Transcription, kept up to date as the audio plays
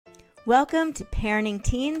Welcome to Parenting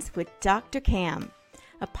Teens with Dr. Cam,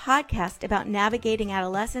 a podcast about navigating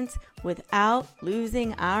adolescence without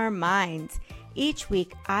losing our minds. Each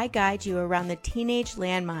week, I guide you around the teenage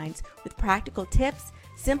landmines with practical tips,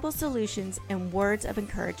 simple solutions, and words of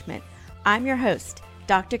encouragement. I'm your host,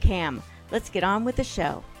 Dr. Cam. Let's get on with the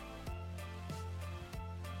show.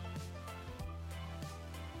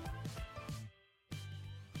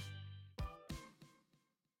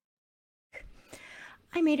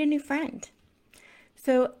 I made a new friend.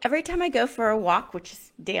 So every time I go for a walk, which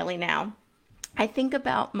is daily now, I think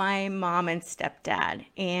about my mom and stepdad.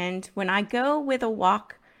 And when I go with a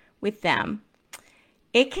walk with them,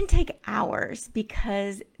 it can take hours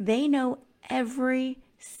because they know every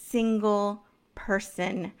single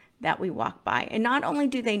person that we walk by. And not only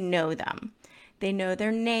do they know them, they know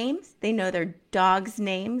their names, they know their dogs'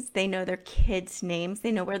 names, they know their kids' names,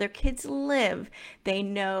 they know where their kids live, they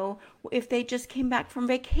know if they just came back from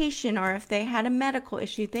vacation or if they had a medical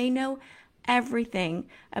issue. They know everything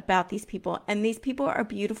about these people. And these people are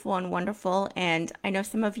beautiful and wonderful. And I know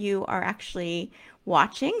some of you are actually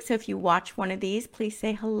watching. So if you watch one of these, please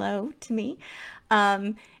say hello to me.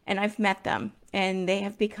 And I've met them and they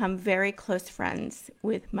have become very close friends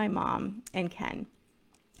with my mom and Ken.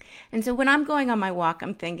 And so when I'm going on my walk,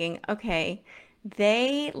 I'm thinking, okay,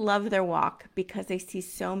 they love their walk because they see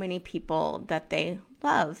so many people that they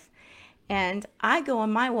love. And I go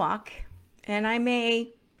on my walk and I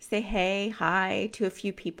may say hey, hi to a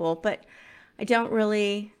few people, but I don't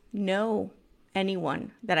really know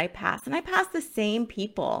anyone that I pass. And I pass the same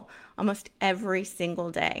people almost every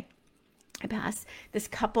single day. I pass this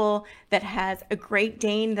couple that has a Great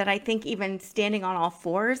Dane that I think even standing on all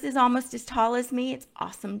fours is almost as tall as me. It's an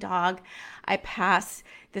awesome dog. I pass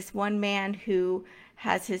this one man who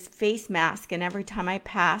has his face mask, and every time I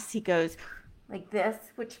pass, he goes like this,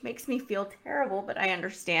 which makes me feel terrible, but I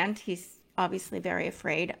understand. He's obviously very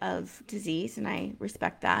afraid of disease, and I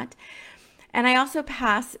respect that. And I also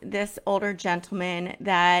pass this older gentleman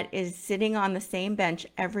that is sitting on the same bench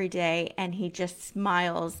every day, and he just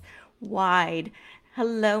smiles wide.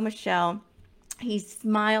 Hello, Michelle. He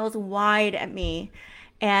smiles wide at me.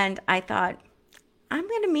 And I thought, I'm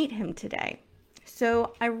going to meet him today.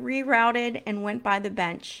 So I rerouted and went by the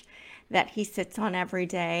bench that he sits on every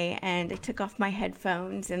day. And I took off my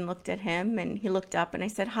headphones and looked at him. And he looked up and I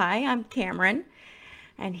said, hi, I'm Cameron.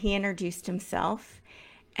 And he introduced himself.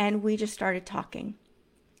 And we just started talking.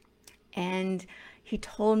 And he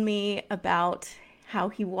told me about how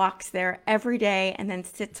he walks there every day and then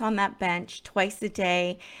sits on that bench twice a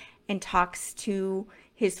day and talks to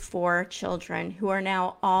his 4 children who are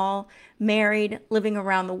now all married, living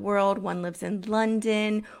around the world. One lives in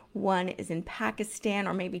London, one is in Pakistan,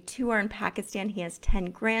 or maybe 2 are in Pakistan. He has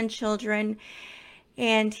 10 grandchildren.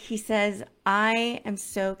 And he says, I am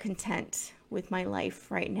so content with my life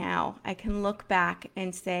right now. I can look back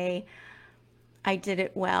and say, I did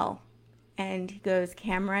it well. And he goes,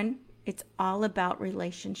 Cameron, it's all about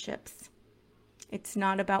relationships. It's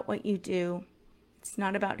not about what you do. It's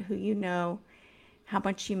not about who you know, how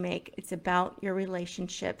much you make. It's about your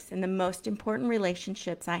relationships. And the most important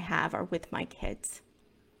relationships I have are with my kids.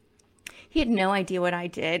 He had no idea what I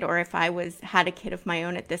did or if I had a kid of my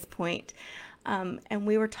own at this point. And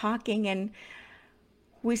we were talking and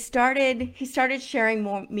he started sharing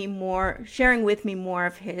with me more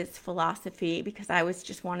of his philosophy because I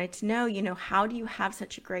just wanted to know, how do you have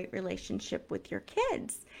such a great relationship with your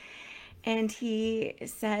kids? And he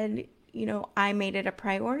said, I made it a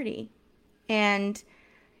priority. And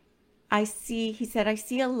he said, I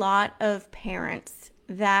see a lot of parents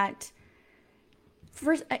that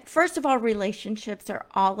first of all, relationships are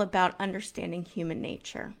all about understanding human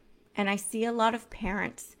nature. And I see a lot of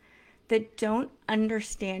parents that don't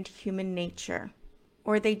understand human nature,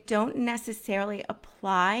 or they don't necessarily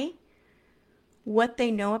apply what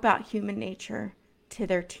they know about human nature to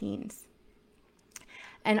their teens.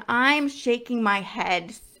 And I'm shaking my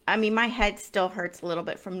head. I mean, my head still hurts a little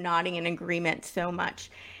bit from nodding in agreement so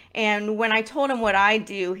much. And when I told him what I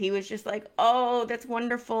do, he was just like, oh, that's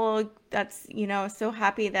wonderful. That's, so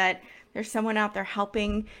happy that there's someone out there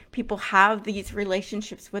helping people have these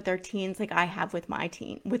relationships with their teens like I have with my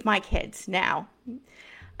kids now.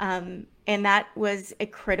 And that was a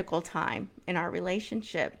critical time in our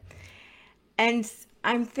relationship. And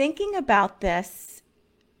I'm thinking about this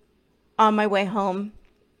on my way home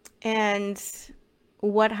and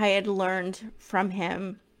what I had learned from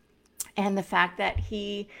him and the fact that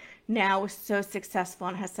he now is so successful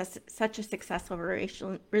and has such a successful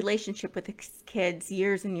relationship with his kids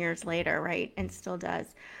years and years later, right? And still does.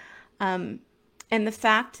 And the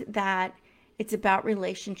fact that It's about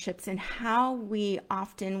relationships and how we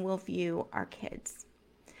often will view our kids.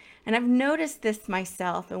 And I've noticed this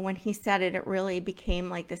myself, and when he said it, it really became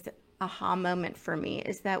like this aha moment for me,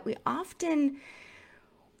 is that we often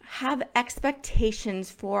have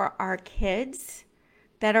expectations for our kids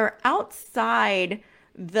that are outside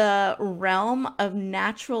the realm of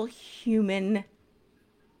natural human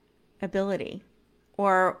ability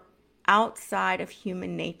or outside of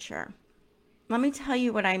human nature. Let me tell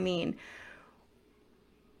you what I mean.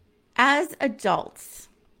 As adults,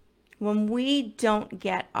 when we don't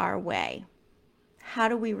get our way, how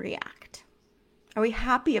do we react? Are we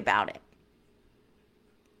happy about it?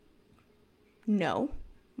 No,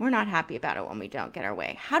 we're not happy about it when we don't get our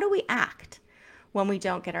way. How do we act when we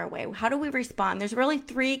don't get our way? How do we respond? There's really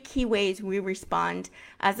three key ways we respond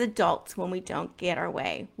as adults when we don't get our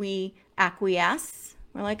way. We acquiesce.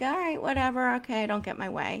 We're like, all right, whatever. Okay, I don't get my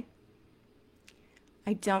way.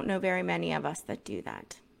 I don't know very many of us that do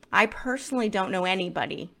that. I personally don't know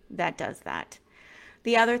anybody that does that.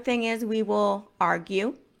 The other thing is we will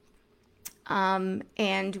argue,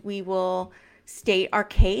 and we will state our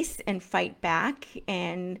case and fight back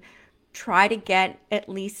and try to get at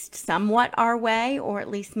least somewhat our way, or at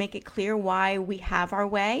least make it clear why we have our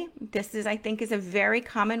way. This is, I think, is a very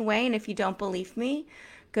common way. And if you don't believe me,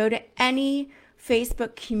 go to any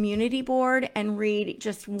Facebook community board and read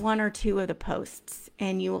just one or two of the posts,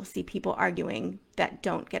 and you will see people arguing that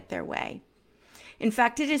don't get their way. In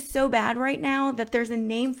fact, it is so bad right now that there's a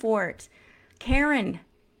name for it. Karen.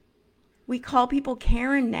 We call people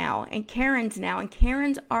Karen now and Karens now. And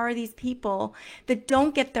Karens are these people that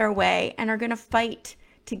don't get their way and are going to fight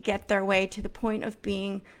to get their way to the point of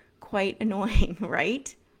being quite annoying,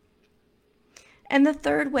 right? And the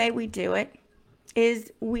third way we do it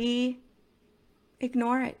is we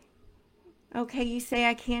ignore it. Okay, you say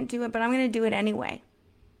I can't do it, but I'm going to do it anyway.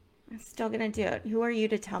 I'm still going to do it. Who are you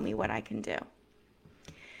to tell me what I can do?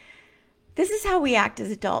 This is how we act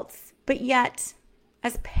as adults, but yet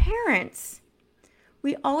as parents,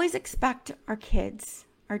 we always expect our kids,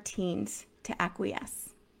 our teens, to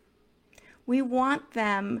acquiesce. We want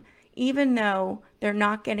them, even though they're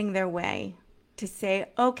not getting their way, to say,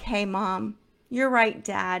 okay, Mom, you're right,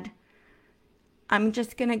 Dad. I'm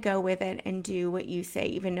just going to go with it and do what you say,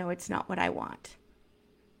 even though it's not what I want.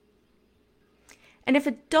 And if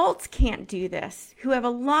adults can't do this, who have a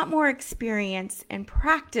lot more experience and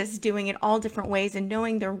practice doing it all different ways and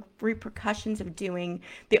knowing the repercussions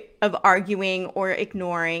of arguing or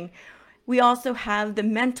ignoring, we also have the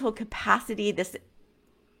mental capacity, this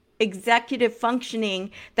executive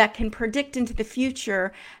functioning that can predict into the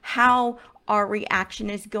future how our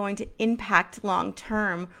reaction is going to impact long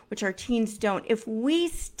term, which our teens don't. If we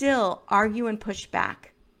still argue and push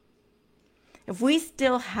back, if we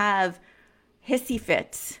still have hissy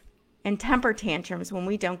fits and temper tantrums when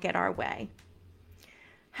we don't get our way,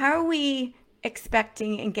 how are we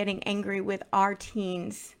expecting and getting angry with our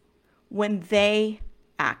teens when they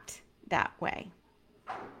act that way?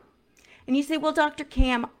 And you say, well, Dr.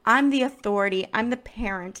 Cam, I'm the authority. I'm the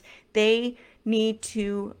parent. They need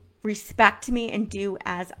to respect me and do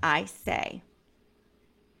as I say.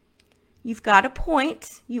 You've got a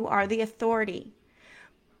point. You are the authority.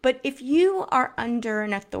 But if you are under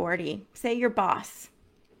an authority, say your boss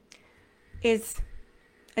is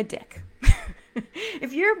a dick.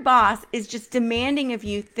 If your boss is just demanding of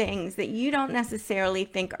you things that you don't necessarily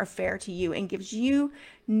think are fair to you and gives you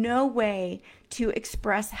no way to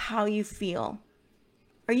express how you feel,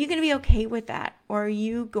 are you going to be okay with that? Or are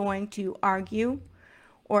you going to argue?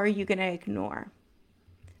 Or are you going to ignore?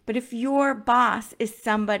 But if your boss is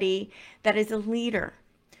somebody that is a leader,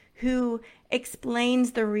 who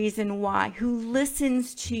explains the reason why, who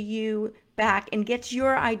listens to you back and gets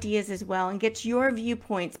your ideas as well and gets your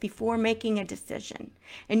viewpoints before making a decision,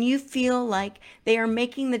 and you feel like they are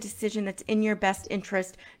making the decision that's in your best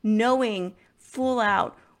interest, knowing full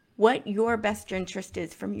out what your best interest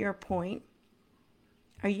is from your point,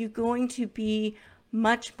 are you going to be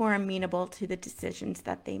much more amenable to the decisions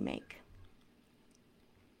that they make?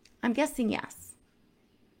 I'm guessing yes.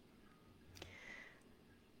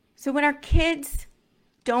 So when our kids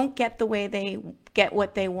don't get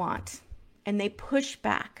what they want and they push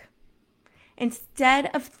back,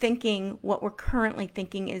 instead of thinking what we're currently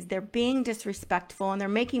thinking is they're being disrespectful and they're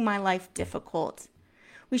making my life difficult,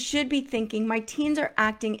 we should be thinking my teens are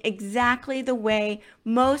acting exactly the way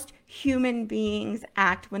most human beings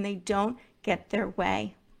act when they don't get their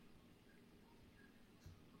way.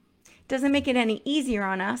 It doesn't make it any easier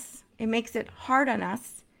on us. It makes it hard on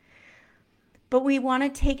us. But we want to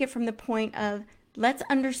take it from the point of, let's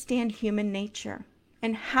understand human nature.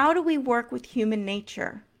 And how do we work with human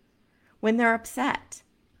nature? when they're upset.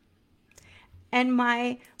 And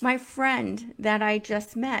my friend that I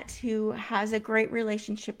just met, who has a great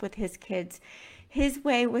relationship with his kids, his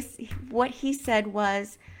way was, what he said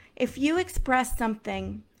was, if you express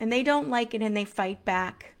something and they don't like it and they fight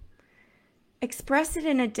back, express it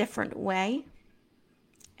in a different way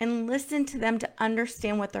and listen to them to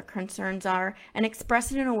understand what their concerns are and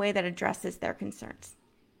express it in a way that addresses their concerns.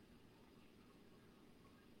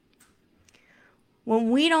 When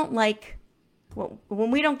we don't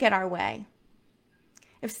get our way,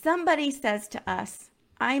 if somebody says to us,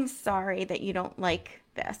 I'm sorry that you don't like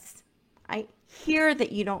this. I hear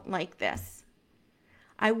that you don't like this.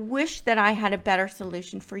 I wish that I had a better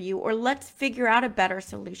solution for you, or let's figure out a better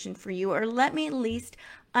solution for you, or let me at least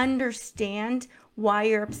understand why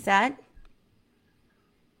you're upset.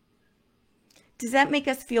 Does that make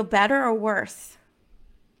us feel better or worse?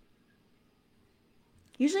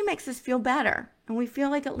 Usually makes us feel better, and we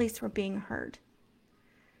feel like at least we're being heard.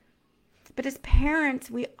 But as parents,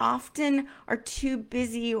 we often are too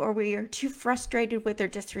busy or we are too frustrated with their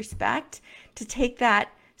disrespect to take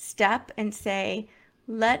that step and say,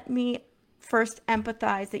 let me first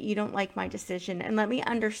empathize that you don't like my decision and let me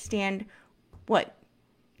understand what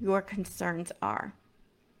your concerns are.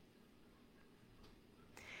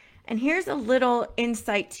 And here's a little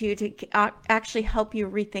insight too to actually help you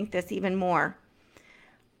rethink this even more.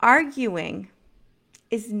 Arguing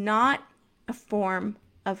is not a form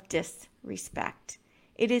of disrespect.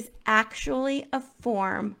 It is actually a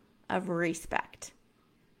form of respect.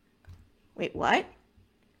 Wait, what?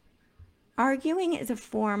 Arguing is a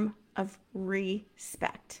form of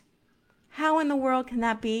respect. How in the world can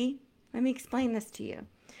that be? Let me explain this to you.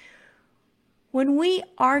 When we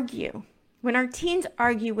argue, when our teens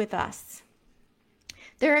argue with us,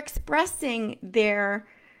 they're expressing their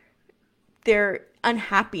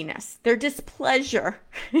unhappiness, their displeasure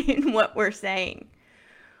in what we're saying.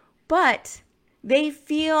 But they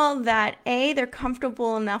feel that A, they're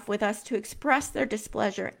comfortable enough with us to express their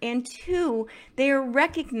displeasure, and two, they are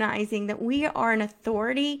recognizing that we are an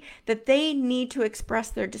authority that they need to express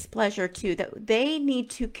their displeasure to, that they need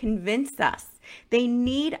to convince us. They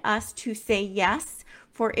need us to say yes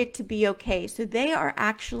for it to be okay. So they are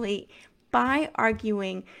actually, by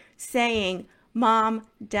arguing, saying, Mom,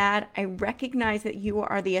 Dad, I recognize that you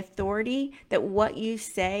are the authority, that what you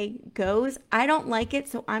say goes. I don't like it,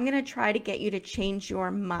 so I'm going to try to get you to change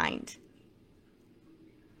your mind.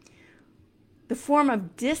 The form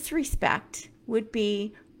of disrespect would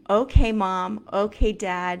be, okay, Mom, okay,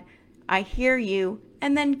 Dad, I hear you,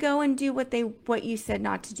 and then go and do what you said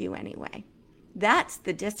not to do anyway. That's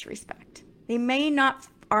the disrespect. They may not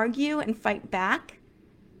argue and fight back.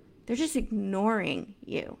 They're just ignoring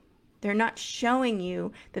you. They're not showing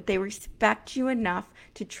you that they respect you enough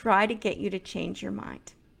to try to get you to change your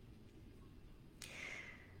mind.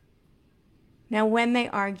 Now, when they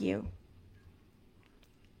argue,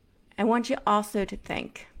 I want you also to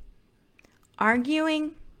think,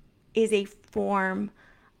 arguing is a form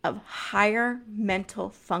of higher mental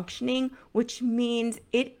functioning, which means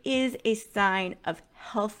it is a sign of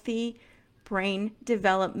healthy brain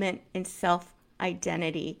development and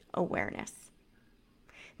self-identity awareness.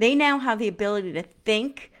 They now have the ability to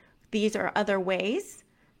think these are other ways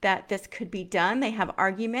that this could be done. They have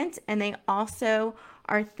arguments, and they also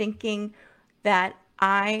are thinking that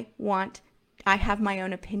I have my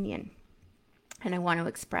own opinion and I want to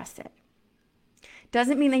express it.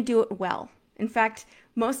 Doesn't mean they do it well. In fact,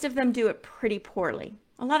 most of them do it pretty poorly.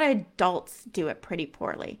 A lot of adults do it pretty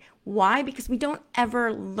poorly. Why? Because we don't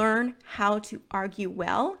ever learn how to argue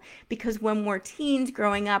well. Because when we're teens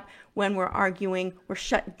growing up, when we're arguing, we're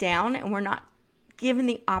shut down and we're not given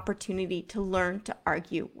the opportunity to learn to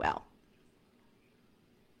argue well.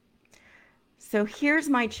 So here's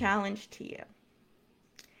my challenge to you.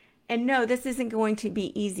 And no, this isn't going to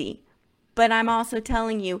be easy. But I'm also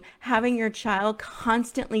telling you, having your child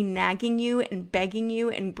constantly nagging you and begging you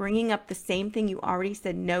and bringing up the same thing you already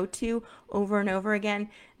said no to over and over again,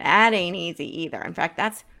 that ain't easy either. In fact,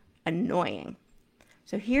 that's annoying.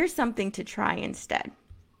 So here's something to try instead.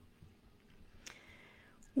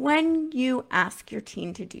 When you ask your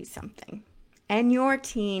teen to do something and your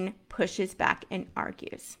teen pushes back and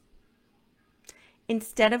argues,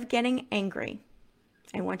 instead of getting angry,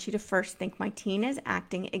 I want you to first think my teen is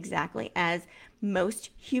acting exactly as most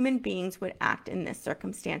human beings would act in this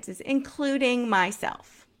circumstances, including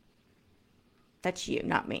myself. That's you,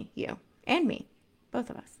 not me, you and me, both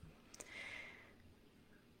of us.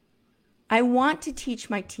 I want to teach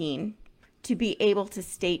my teen to be able to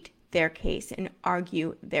state their case and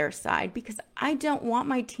argue their side, because I don't want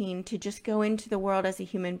my teen to just go into the world as a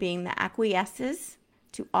human being that acquiesces,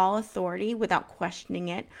 to all authority without questioning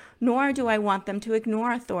it, nor do I want them to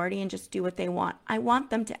ignore authority and just do what they want. I want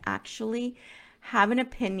them to actually have an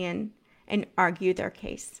opinion and argue their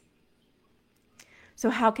case. So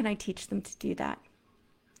how can I teach them to do that?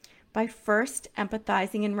 By first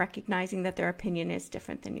empathizing and recognizing that their opinion is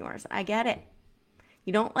different than yours. I get it.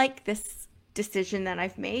 You don't like this decision that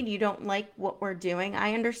I've made. You don't like what we're doing.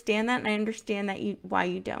 I understand that, and I understand that why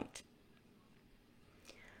you don't.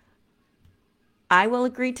 I will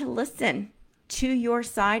agree to listen to your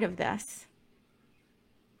side of this.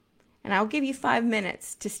 And I'll give you 5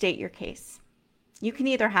 minutes to state your case. You can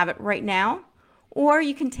either have it right now, or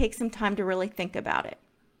you can take some time to really think about it.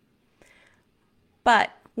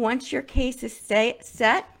 But once your case is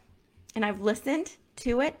set and I've listened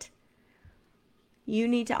to it, you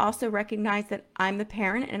need to also recognize that I'm the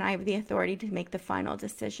parent and I have the authority to make the final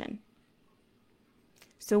decision.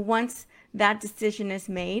 So once that decision is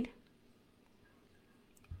made,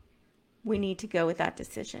 we need to go with that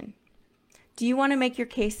decision. Do you want to make your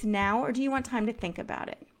case now, or do you want time to think about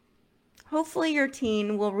it? Hopefully your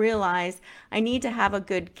teen will realize I need to have a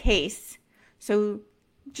good case. So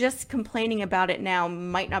just complaining about it now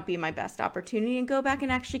might not be my best opportunity, and go back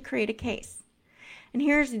and actually create a case. And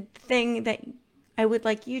here's the thing that I would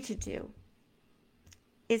like you to do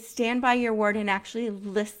is stand by your word and actually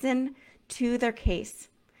listen to their case.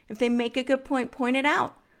 If they make a good point, point it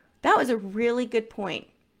out. That was a really good point.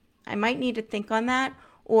 I might need to think on that,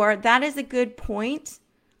 or that is a good point.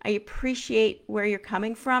 I appreciate where you're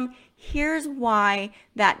coming from. Here's why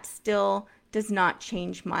that still does not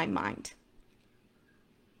change my mind.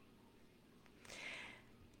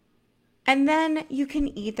 And then you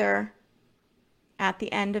can either, at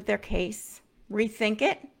the end of their case, rethink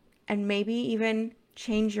it and maybe even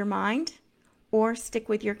change your mind, or stick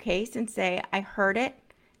with your case and say, I heard it,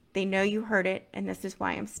 they know you heard it, and this is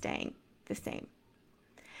why I'm staying the same.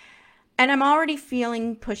 And I'm already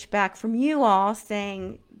feeling pushback from you all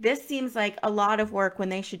saying, this seems like a lot of work when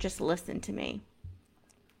they should just listen to me.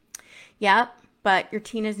 Yep, but your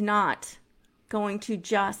teen is not going to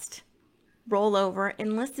just roll over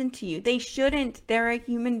and listen to you. They shouldn't. They're a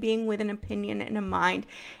human being with an opinion and a mind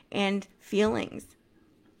and feelings.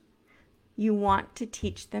 You want to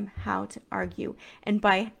teach them how to argue. And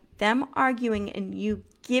by them arguing and you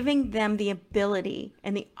giving them the ability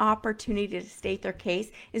and the opportunity to state their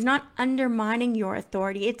case is not undermining your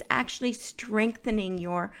authority. It's actually strengthening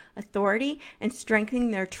your authority and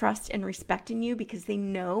strengthening their trust and respect in you, because they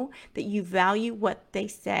know that you value what they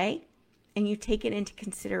say and you take it into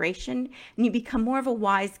consideration, and you become more of a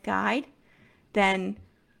wise guide than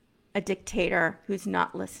a dictator who's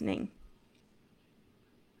not listening.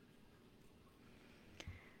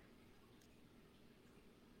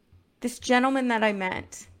 This gentleman that I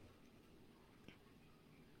met,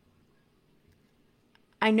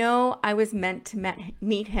 I know I was meant to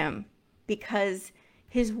meet him because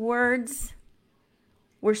his words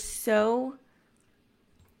were so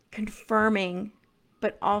confirming,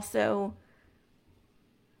 but also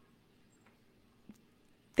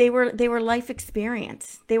they were life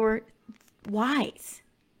experience. They were wise.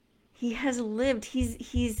 He has lived. He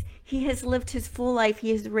has lived his full life. He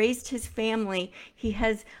has raised his family. He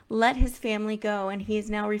has let his family go, and he is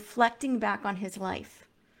now reflecting back on his life.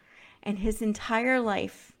 And his entire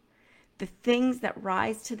life, the things that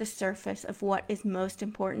rise to the surface of what is most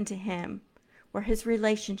important to him were his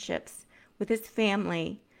relationships with his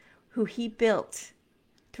family, who he built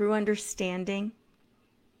through understanding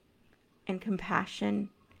and compassion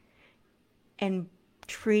and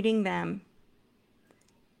treating them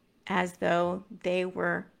as though they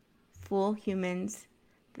were full humans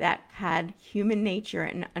that had human nature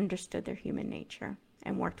and understood their human nature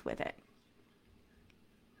and worked with it.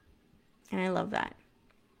 And I love that.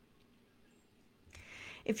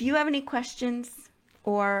 If you have any questions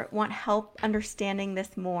or want help understanding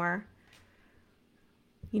this more,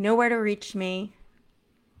 you know where to reach me.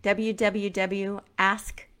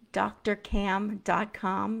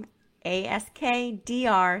 www.askdrcam.com,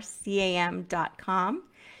 askdrcam.com.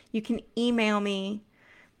 You can email me.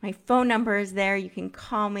 My phone number is there. You can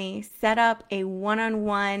call me. Set up a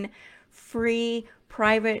one-on-one free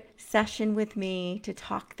private session with me to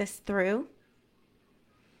talk this through.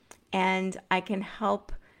 And I can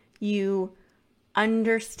help you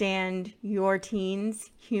understand your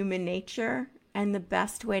teen's human nature and the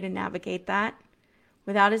best way to navigate that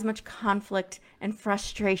without as much conflict and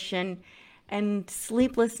frustration and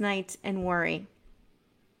sleepless nights and worry.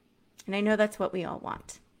 And I know that's what we all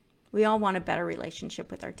want. We all want a better relationship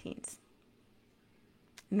with our teens.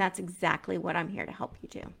 And that's exactly what I'm here to help you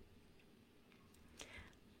do.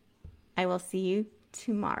 I will see you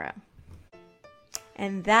tomorrow.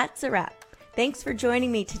 And that's a wrap. Thanks for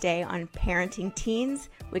joining me today on Parenting Teens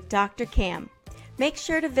with Dr. Cam. Make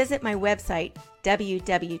sure to visit my website,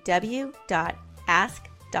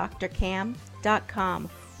 www.askdrcam.com,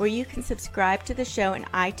 where you can subscribe to the show in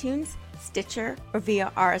iTunes, Stitcher, or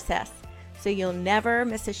via RSS, so you'll never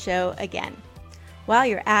miss a show again. While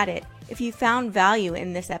you're at it, if you found value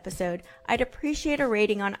in this episode, I'd appreciate a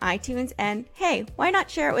rating on iTunes, and hey, why not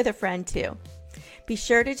share it with a friend too? Be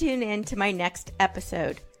sure to tune in to my next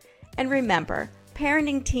episode. And remember,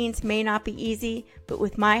 parenting teens may not be easy, but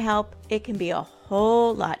with my help, it can be a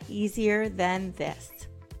whole lot easier than this.